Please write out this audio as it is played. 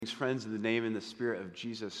Greetings, friends, in the name and the spirit of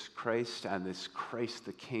Jesus Christ on this Christ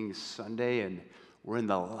the King Sunday, and we're in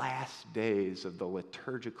the last days of the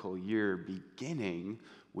liturgical year, beginning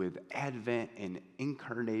with Advent and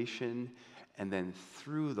Incarnation, and then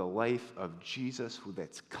through the life of Jesus with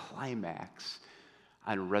its climax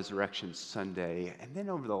on Resurrection Sunday. And then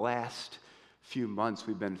over the last few months,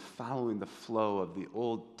 we've been following the flow of the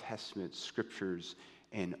Old Testament scriptures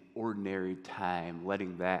in ordinary time,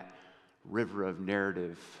 letting that river of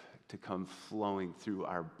narrative to come flowing through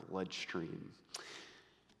our bloodstream.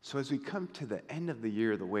 So as we come to the end of the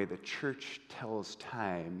year, the way the church tells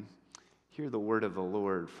time, hear the word of the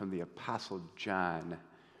Lord from the Apostle John,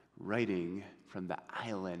 writing from the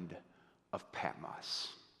island of Patmos.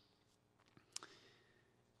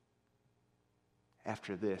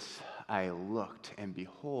 After this, I looked, and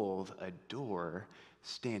behold, a door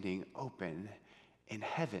standing open in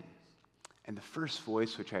heaven. And the first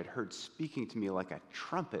voice, which I had heard speaking to me like a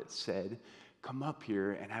trumpet, said, "Come up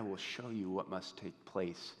here, and I will show you what must take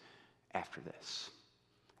place after this."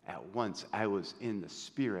 At once I was in the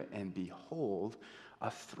Spirit, and behold, a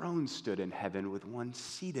throne stood in heaven with one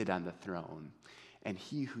seated on the throne. And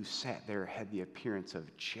he who sat there had the appearance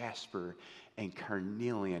of jasper and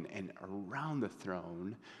carnelian, and around the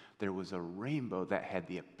throne there was a rainbow that had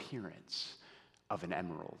the appearance of an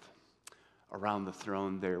emerald. Around the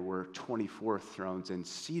throne there were 24 thrones, and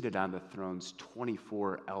seated on the thrones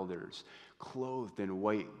 24 elders, clothed in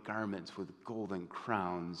white garments with golden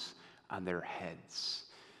crowns on their heads.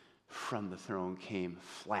 From the throne came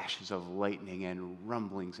flashes of lightning and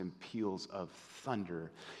rumblings and peals of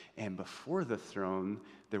thunder. And before the throne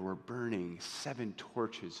there were burning 7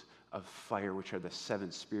 torches of fire, which are the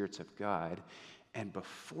 7 spirits of God. And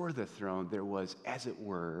before the throne there was, as it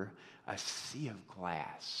were, a sea of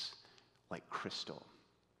glass, like crystal.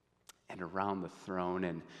 And around the throne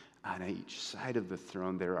and on each side of the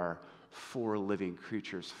throne there are 4 living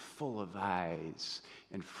creatures full of eyes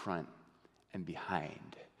in front and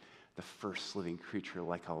behind. The first living creature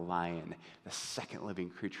like a lion, the second living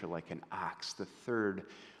creature like an ox, the third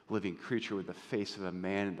living creature with the face of a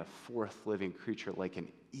man, and the fourth living creature like an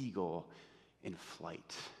eagle in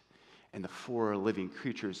flight. And the 4 living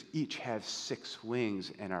creatures each have 6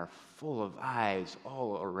 wings and are full of eyes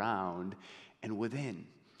all around and within.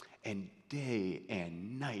 And day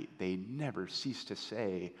and night they never cease to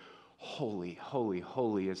say, "Holy, holy,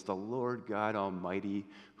 holy is the Lord God Almighty,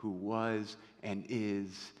 who was and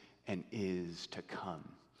is to come."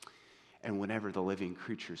 And whenever the living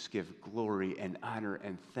creatures give glory and honor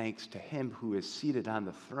and thanks to him who is seated on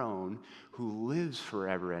the throne, who lives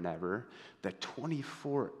forever and ever, the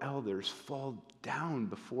 24 elders fall down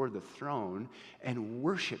before the throne and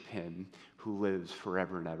worship him who lives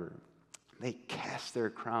forever and ever. They cast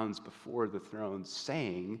their crowns before the throne,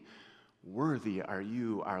 saying, "Worthy are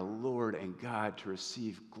you, our Lord and God, to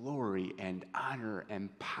receive glory and honor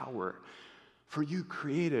and power. For you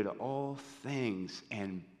created all things,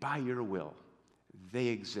 and by your will they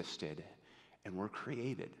existed and were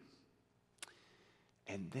created."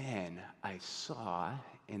 And then I saw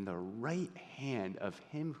in the right hand of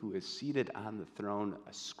him who is seated on the throne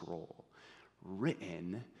a scroll,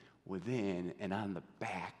 written within and on the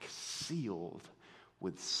back, sealed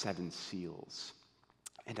with 7 seals.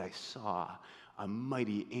 And I saw a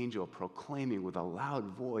mighty angel proclaiming with a loud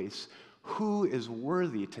voice, "Who is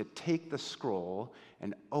worthy to take the scroll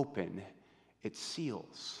and open its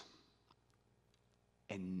seals?"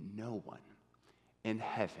 And no one in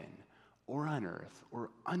heaven or on earth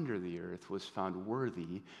or under the earth was found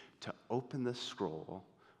worthy to open the scroll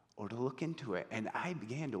or to look into it. And I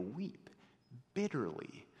began to weep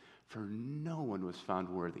bitterly, for no one was found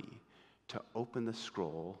worthy to open the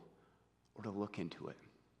scroll or to look into it.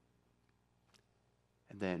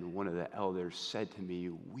 And then one of the elders said to me,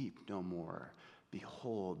 "Weep no more.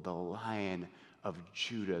 Behold, the Lion of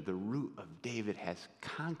Judah, the Root of David, has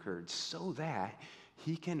conquered, so that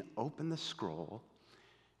he can open the scroll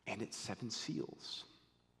and its 7 seals."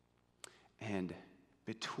 And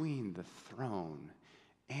between the throne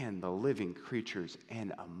and the living creatures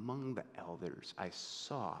and among the elders, I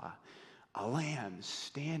saw a lamb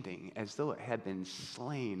standing as though it had been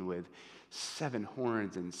slain, with 7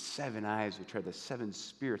 horns and 7 eyes, which are the 7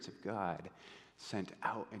 spirits of God sent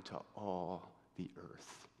out into all the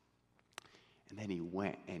earth. And then he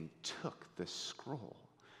went and took the scroll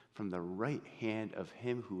from the right hand of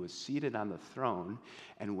him who was seated on the throne.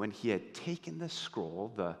 And when he had taken the scroll,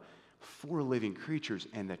 the 4 living creatures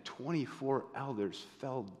and the 24 elders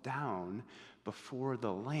fell down before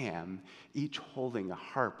the Lamb, each holding a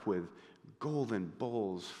harp with golden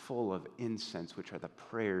bowls full of incense, which are the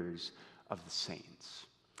prayers of the saints.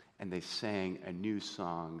 And they sang a new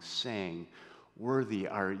song, saying, "Worthy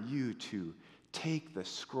are you to take the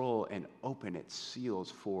scroll and open its seals,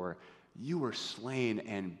 for you were slain,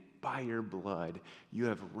 and by your blood you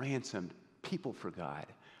have ransomed people for God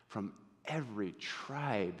from every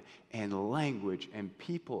tribe and language and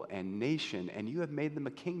people and nation, and you have made them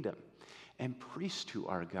a kingdom and priests to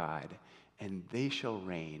our God, and they shall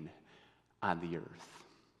reign on the earth."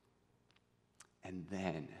 And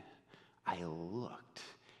then I looked,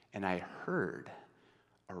 and I heard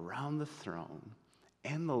around the throne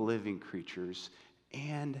and the living creatures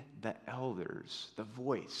and the elders the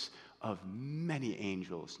voice of many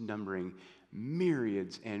angels, numbering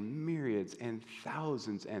myriads and myriads and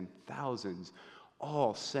thousands,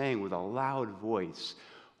 all saying with a loud voice,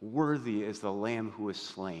 "Worthy is the Lamb who was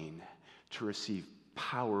slain to receive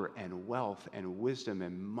power and wealth and wisdom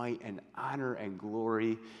and might and honor and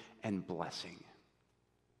glory and blessing."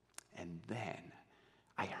 And then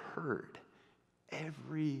I heard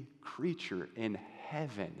every creature in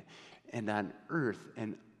heaven and on earth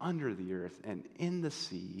and under the earth and in the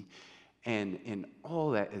sea and in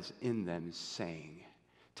all that is in them, saying,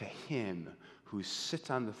 "To him who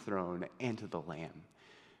sits on the throne and to the Lamb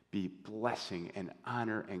be blessing and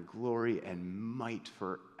honor and glory and might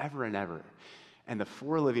forever and ever." And the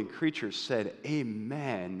four living creatures said,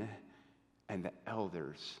 "Amen." And the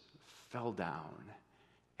elders fell down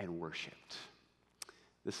and worshiped.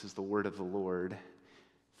 This is the word of the Lord.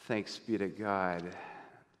 Thanks be to God.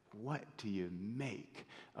 What do you make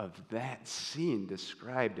of that scene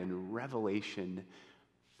described in Revelation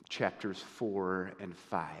chapters 4 and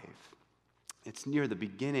 5? It's near the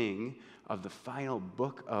beginning of the final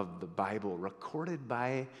book of the Bible, recorded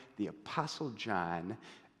by the Apostle John,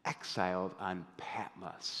 exiled on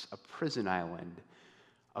Patmos, a prison island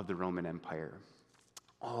of the Roman Empire.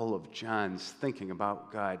 All of John's thinking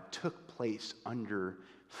about God took place under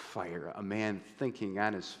fire, a man thinking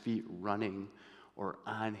on his feet, running, or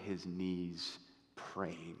on his knees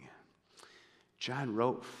praying. John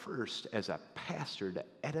wrote first as a pastor to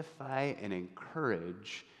edify and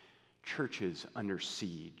encourage churches under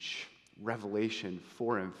siege. Revelation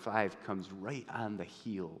 4 and 5 comes right on the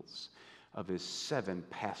heels of his 7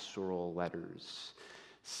 pastoral letters.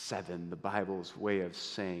 7, the Bible's way of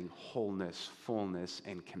saying wholeness, fullness,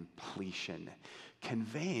 and completion,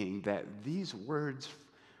 conveying that these words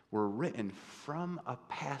were written from a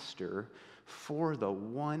pastor for the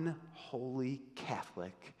one holy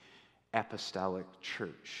Catholic apostolic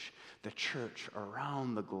church, the church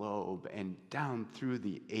around the globe and down through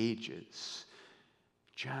the ages.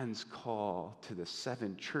 John's call to the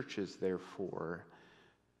 7 churches, therefore,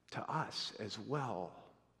 to us as well.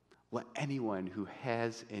 Let anyone who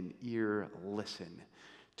has an ear listen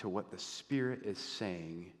to what the Spirit is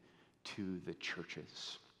saying to the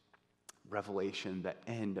churches. Revelation, the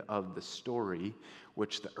end of the story,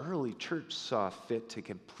 which the early church saw fit to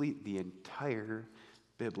complete the entire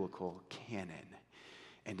biblical canon.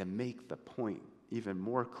 And to make the point even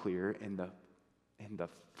more clear, in the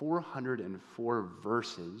 404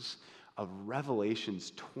 verses of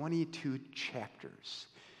Revelation's 22 chapters,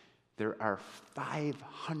 there are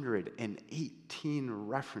 518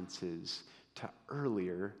 references to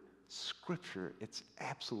earlier scripture. It's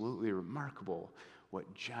absolutely remarkable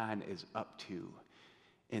what John is up to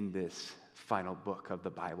in this final book of the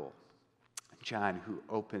Bible. John, who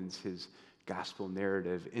opens his gospel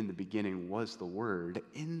narrative, "In the beginning was the Word,"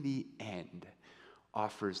 in the end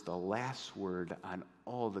offers the last word on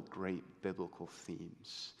all the great biblical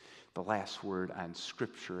themes. The last word on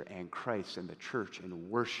Scripture and Christ and the church and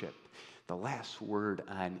worship. The last word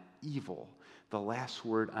on evil. The last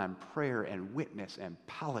word on prayer and witness and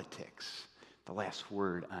politics. The last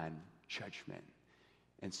word on judgment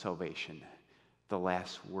and salvation. The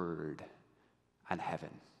last word on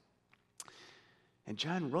heaven. And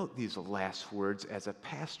John wrote these last words as a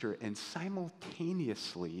pastor, and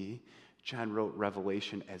simultaneously, John wrote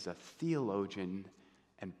Revelation as a theologian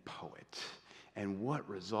and poet. And what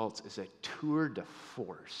results is a tour de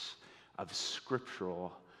force of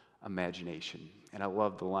scriptural imagination. And I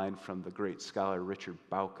love the line from the great scholar Richard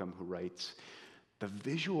Bauckham, who writes, "The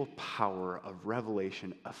visual power of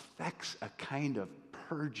Revelation affects a kind of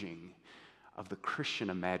purging of the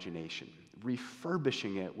Christian imagination,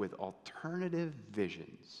 refurbishing it with alternative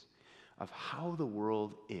visions of how the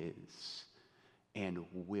world is and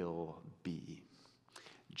will be."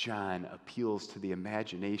 John appeals to the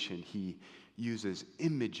imagination. He uses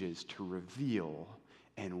images to reveal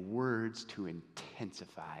and words to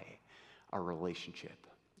intensify our relationship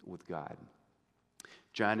with God.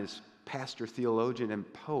 John is pastor, theologian,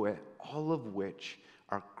 and poet, all of which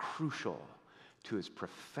are crucial to his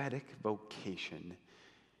prophetic vocation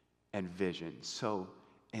and vision. So,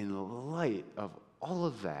 in light of all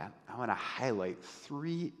of that, I want to highlight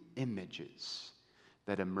 3 images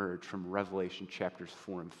that emerge from Revelation chapters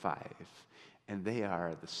 4 and 5. And they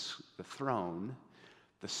are the throne,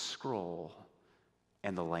 the scroll,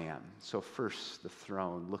 and the Lamb. So first, the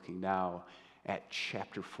throne, looking now at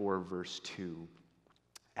chapter 4, verse 2.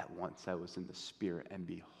 At once I was in the Spirit, and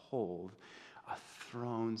behold, a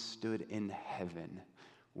throne stood in heaven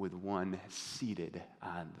with one seated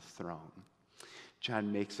on the throne.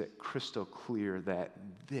 John makes it crystal clear that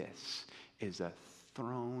this is a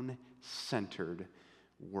throne-centered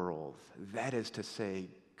world. That is to say,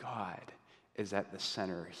 God is at the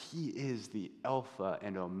center. He is the Alpha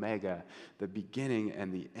and Omega, the beginning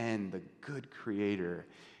and the end, the good creator,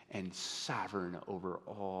 and sovereign over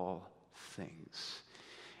all things.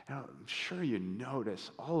 Now, I'm sure you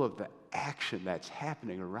notice all of the action that's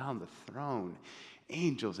happening around the throne.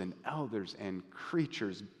 Angels and elders and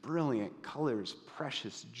creatures, brilliant colors,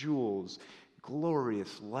 precious jewels,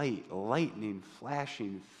 glorious light, lightning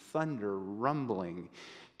flashing, thunder rumbling,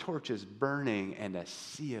 torches burning, and a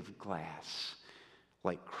sea of glass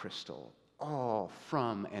like crystal, all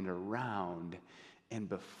from and around and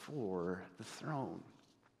before the throne.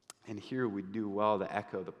 And here we do well to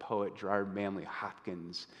echo the poet Gerard Manley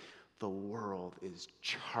Hopkins. The world is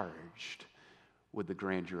charged with the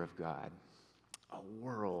grandeur of God. A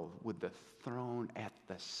world with the throne at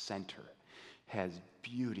the center has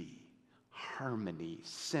beauty, harmony,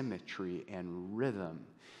 symmetry, and rhythm.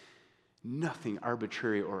 Nothing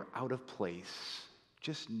arbitrary or out of place.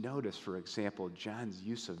 Just notice, for example, John's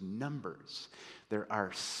use of numbers. There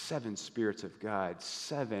are 7 spirits of God.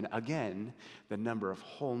 7, again, the number of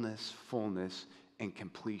wholeness, fullness, and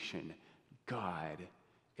completion. God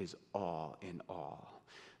is all in all.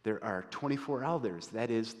 There are 24 elders, that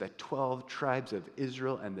is the 12 tribes of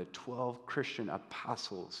Israel and the 12 Christian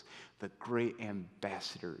apostles, the great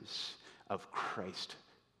ambassadors of Christ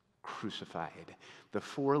crucified. The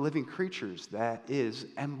 4 living creatures, that is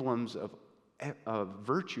emblems of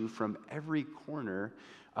virtue from every corner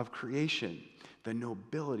of creation. The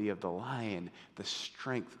nobility of the lion, the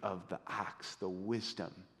strength of the ox, the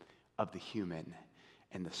wisdom of the human,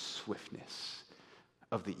 and the swiftness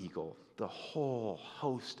of the eagle. The whole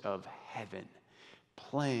host of heaven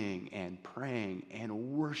playing and praying and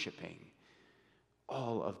worshiping.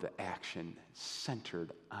 All of the action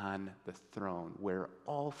centered on the throne where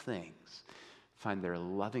all things find their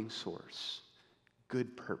loving source,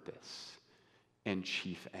 good purpose, and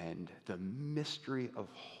chief end, the mystery of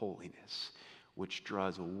holiness, which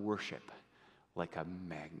draws worship like a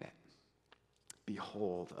magnet.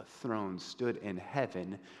 Behold, a throne stood in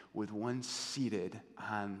heaven with one seated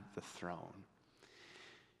on the throne.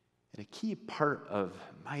 And a key part of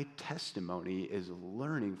my testimony is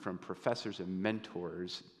learning from professors and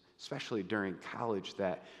mentors, especially during college,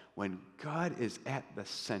 that when God is at the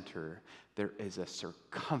center, there is a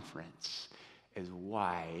circumference as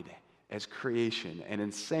wide as creation. And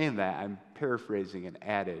in saying that, I'm paraphrasing an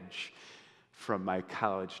adage from my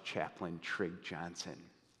college chaplain, Trig Johnson.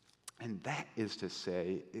 And that is to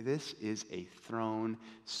say, this is a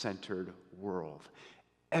throne-centered world.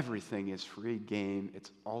 Everything is free game. It's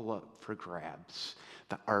all up for grabs.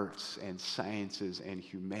 The arts and sciences and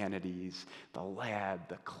humanities, the lab,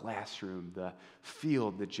 the classroom, the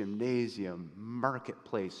field, the gymnasium,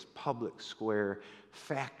 marketplace, public square,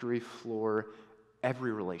 factory floor,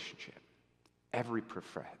 every relationship, every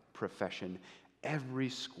profession, every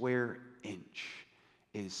square inch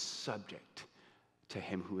is subject to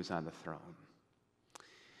him who is on the throne.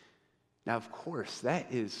 Now, of course, that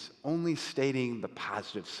is only stating the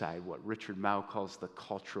positive side, what Richard Mouw calls the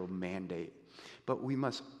cultural mandate. But we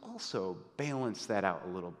must also balance that out a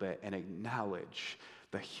little bit and acknowledge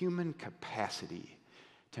the human capacity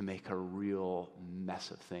to make a real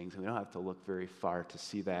mess of things. And we don't have to look very far to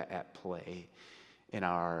see that at play in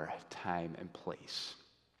our time and place.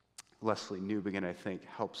 Lesslie Newbigin, I think,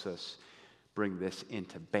 helps us bring this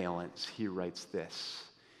into balance. He writes this: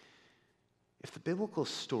 if the biblical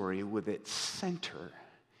story with its center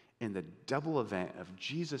in the double event of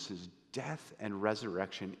Jesus' death and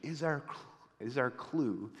resurrection is our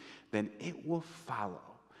clue, then it will follow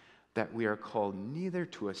that we are called neither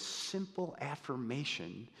to a simple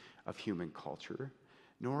affirmation of human culture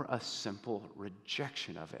nor a simple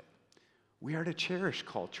rejection of it. We are to cherish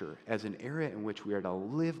culture as an area in which we are to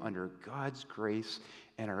live under God's grace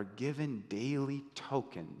and are given daily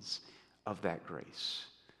tokens of that grace.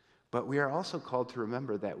 But we are also called to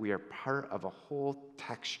remember that we are part of a whole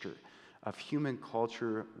texture of human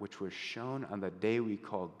culture which was shown on the day we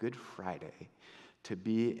call Good Friday to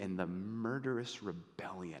be in the murderous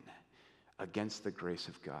rebellion against the grace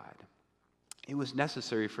of God. It was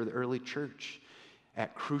necessary for the early church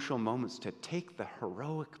at crucial moments to take the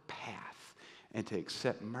heroic path and to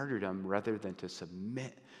accept martyrdom rather than to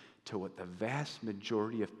submit to what the vast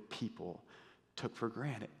majority of people took for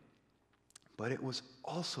granted. But it was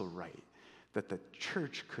also right that the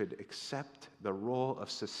church could accept the role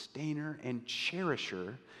of sustainer and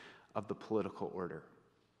cherisher of the political order.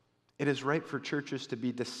 It is right for churches to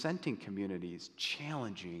be dissenting communities,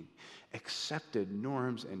 challenging accepted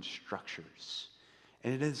norms and structures.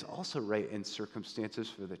 And it is also right in circumstances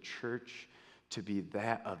for the church to be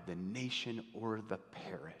that of the nation or the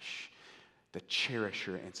parish, the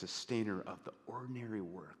cherisher and sustainer of the ordinary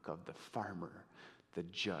work of the farmer, the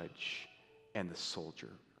judge, and the soldier.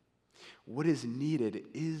 What is needed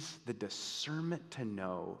is the discernment to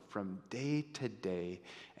know from day to day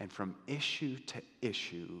and from issue to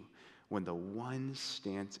issue when the one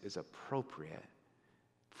stance is appropriate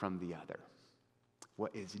from the other.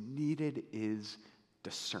 What is needed is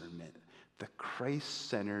discernment, the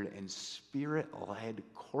Christ-centered and Spirit-led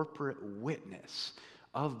corporate witness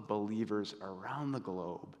of believers around the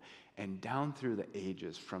globe and down through the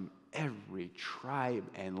ages from every tribe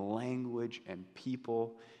and language and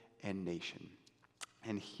people and nation.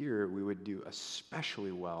 And here we would do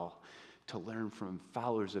especially well to learn from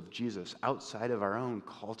followers of Jesus outside of our own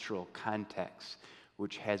cultural context,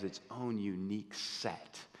 which has its own unique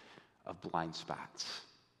set of blind spots.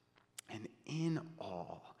 And in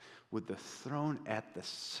all, with the throne at the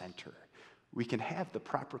center, we can have the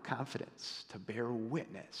proper confidence to bear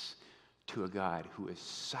witness to a God who is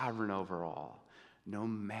sovereign over all, no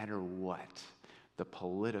matter what the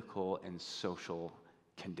political and social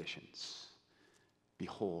conditions.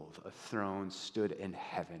 Behold, a throne stood in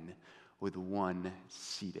heaven with one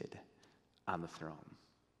seated on the throne.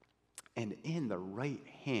 And in the right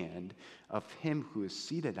hand of him who is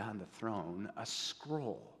seated on the throne, a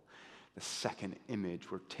scroll, the second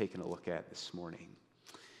image we're taking a look at this morning.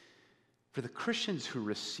 For the Christians who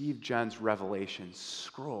received John's revelation,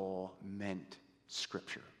 scroll meant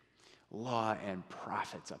scripture. Law and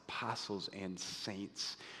prophets, apostles and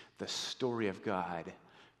saints, the story of God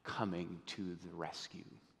coming to the rescue.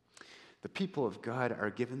 The people of God are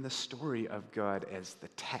given the story of God as the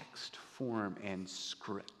text, form, and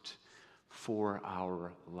script for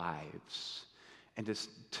our lives. And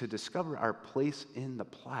to discover our place in the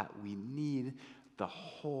plot, we need the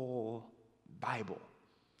whole Bible.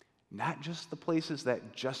 Not just the places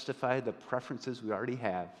that justify the preferences we already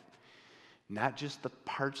have, not just the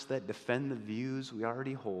parts that defend the views we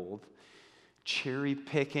already hold. Cherry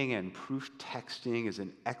picking and proof texting is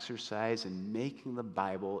an exercise in making the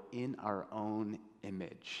Bible in our own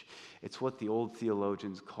image. It's what the old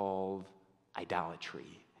theologians called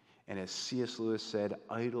idolatry. And as C.S. Lewis said,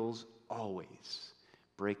 idols always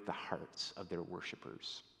break the hearts of their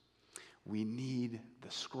worshipers. We need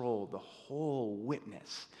the scroll, the whole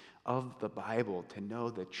witness of the Bible to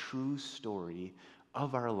know the true story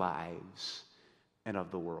of our lives and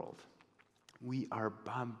of the world. We are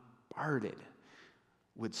bombarded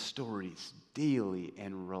with stories daily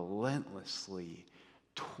and relentlessly,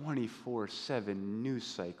 24/7 news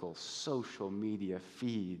cycles, social media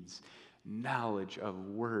feeds, knowledge of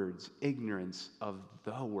words, ignorance of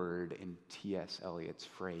the word, in T.S. Eliot's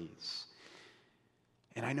phrase.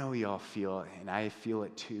 And I know y'all feel it, and I feel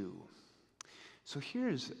it too. So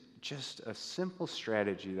here's just a simple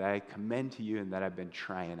strategy that I commend to you and that I've been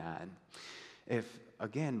trying on. If,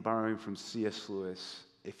 again, borrowing from C.S. Lewis,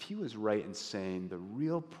 if he was right in saying the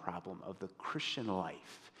real problem of the Christian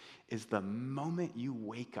life is the moment you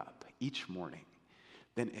wake up each morning,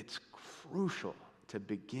 then it's crucial to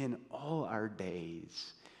begin all our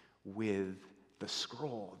days with the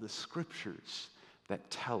scroll, the scriptures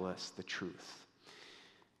that tell us the truth.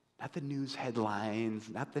 Not the news headlines,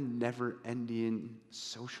 not the never-ending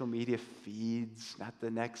social media feeds, not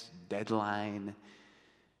the next deadline.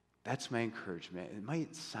 That's my encouragement. It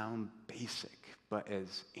might sound basic, but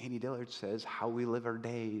as Annie Dillard says, how we live our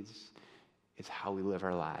days is how we live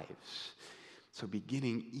our lives. So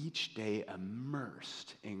beginning each day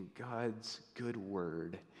immersed in God's good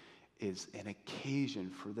word is an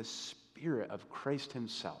occasion for the Spirit of Christ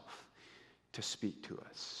himself to speak to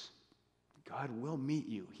us. God will meet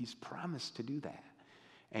you. He's promised to do that.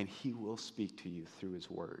 And he will speak to you through his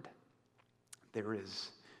word. There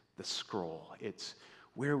is the scroll. It's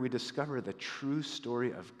where we discover the true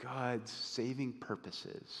story of God's saving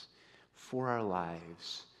purposes for our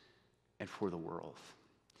lives and for the world.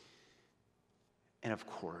 And of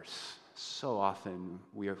course, so often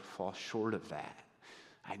we fall short of that.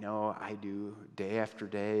 I know I do day after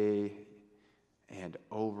day and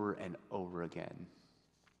over again.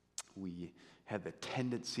 We have the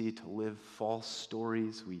tendency to live false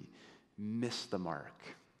stories. We miss the mark.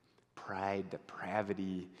 Pride,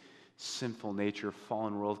 depravity, sinful nature,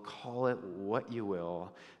 fallen world, call it what you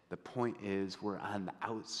will. The point is, we're on the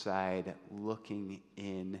outside looking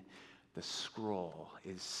in. The scroll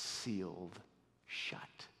is sealed shut.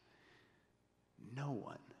 No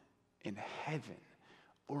one in heaven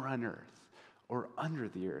or on earth or under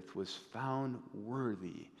the earth was found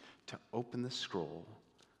worthy to open the scroll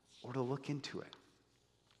or to look into it,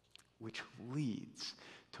 which leads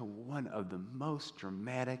to one of the most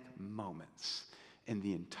dramatic moments in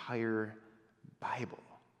the entire Bible.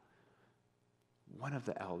 One of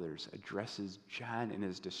the elders addresses John in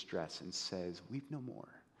his distress and says, "Weep no more.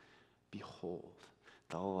 Behold,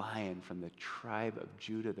 the Lion from the tribe of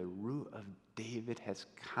Judah, the root of David, has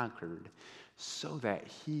conquered so that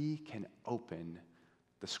he can open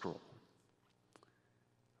the scroll."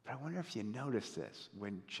 But I wonder if you notice this.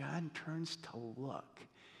 When John turns to look,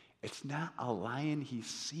 it's not a lion he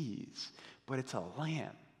sees, but it's a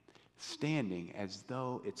lamb standing as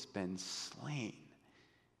though it's been slain.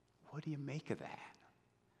 What do you make of that?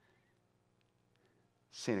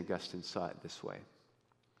 St. Augustine saw it this way.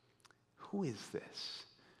 Who is this,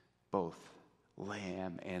 both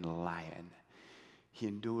lamb and lion? He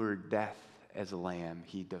endured death as a lamb.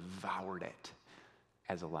 He devoured it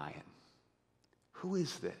as a lion. Who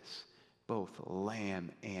is this, both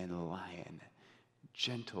lamb and lion?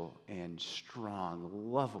 Gentle and strong,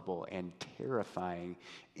 lovable and terrifying,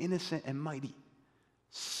 innocent and mighty,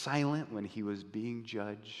 silent when he was being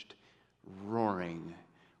judged, roaring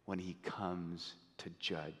when he comes to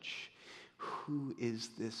judge. Who is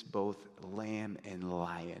this, both lamb and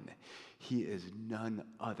lion? He is none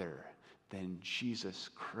other than Jesus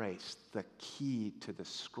Christ, the key to the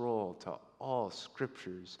scroll, to all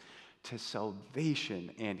scriptures, to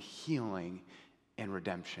salvation and healing and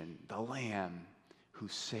redemption. The Lamb who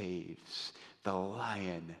saves, the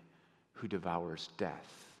Lion who devours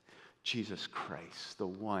death. Jesus Christ, the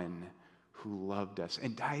one who loved us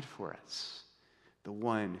and died for us, the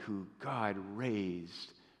one who God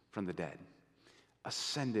raised from the dead,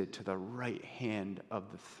 ascended to the right hand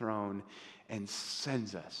of the throne, and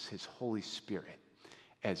sends us his Holy Spirit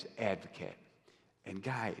as advocate and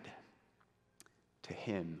guide. To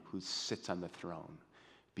him who sits on the throne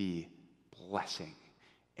be blessing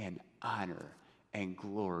and honor and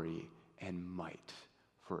glory and might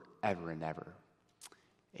forever and ever.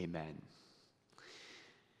 Amen.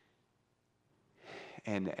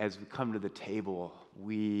 And as we come to the table,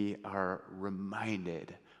 we are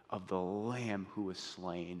reminded of the Lamb who was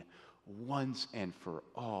slain once and for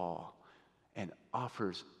all and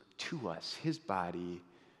offers to us his body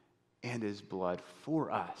and his blood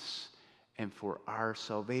for us and for our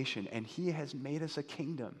salvation. And he has made us a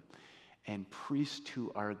kingdom and priests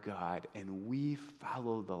to our God, and we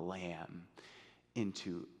follow the Lamb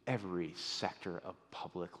into every sector of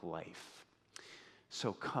public life.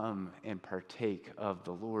 So come and partake of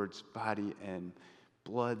the Lord's body and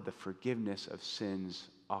blood, the forgiveness of sins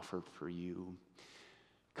offered for you.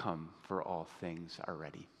 Come, for all things are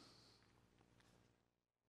ready.